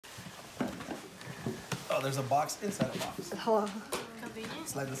Oh, there's a box inside a box. Oh. Convenient.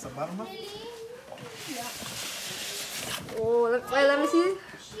 Slide this up bottom up. Yeah. Oh, wait, let me see.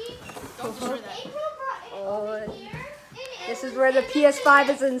 Don't destroy that. Oh, this is where the PS5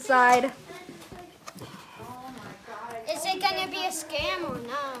 is inside. Is it gonna be a scam or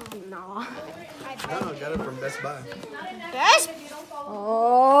no? No. No, got it from Best Buy. Best?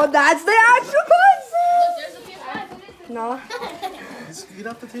 Oh, that's the actual console. There's a PS5. No. Just get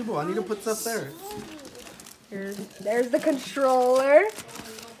off the table. I need to put stuff there. There's the controller.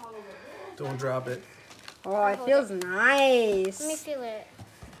 Don't drop it. Oh, it feels nice. Let me feel it.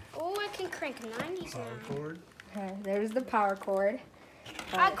 Oh, I can crank 90s Power now. cord. Okay, there's the power cord.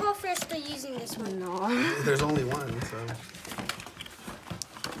 I'll go first to using this one. No. There's only one, so.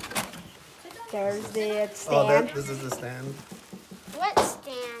 There's the Oh, stand. this is the stand What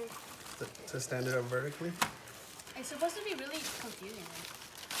stand? to stand it up vertically. It's supposed to be really confusing.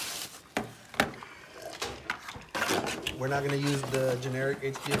 We're not gonna use the generic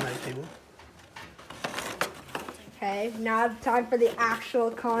HDMI cable. Okay, now time for the actual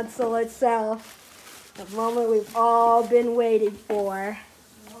console itself. The moment we've all been waiting for.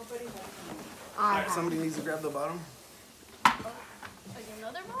 Alright, somebody needs to grab the bottom. Like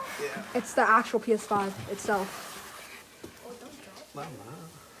another one? Yeah. It's the actual PS5 itself. Oh, don't drop.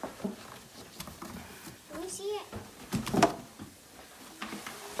 Mama. Let me see it.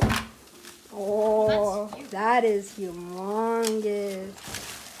 Oh, that is humongous.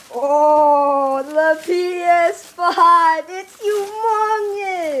 Oh, the PS5. It's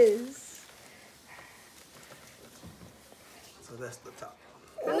humongous. So that's the top.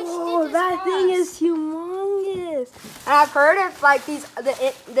 Oh, that thing is humongous. And I've heard if like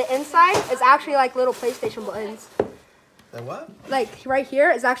the inside is actually like little PlayStation buttons. That what? Like right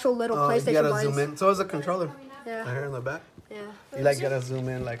here is actual little Oh, PlayStation you gotta buttons. zoom in. So is a controller. Yeah. Right here in the back. Yeah. You like gotta zoom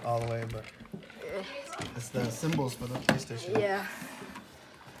in like all the way, but it's the symbols for the PlayStation. Yeah.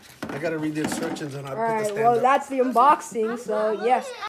 I gotta read the instructions on how to All put the right. stand Well, up. that's the unboxing. So yes.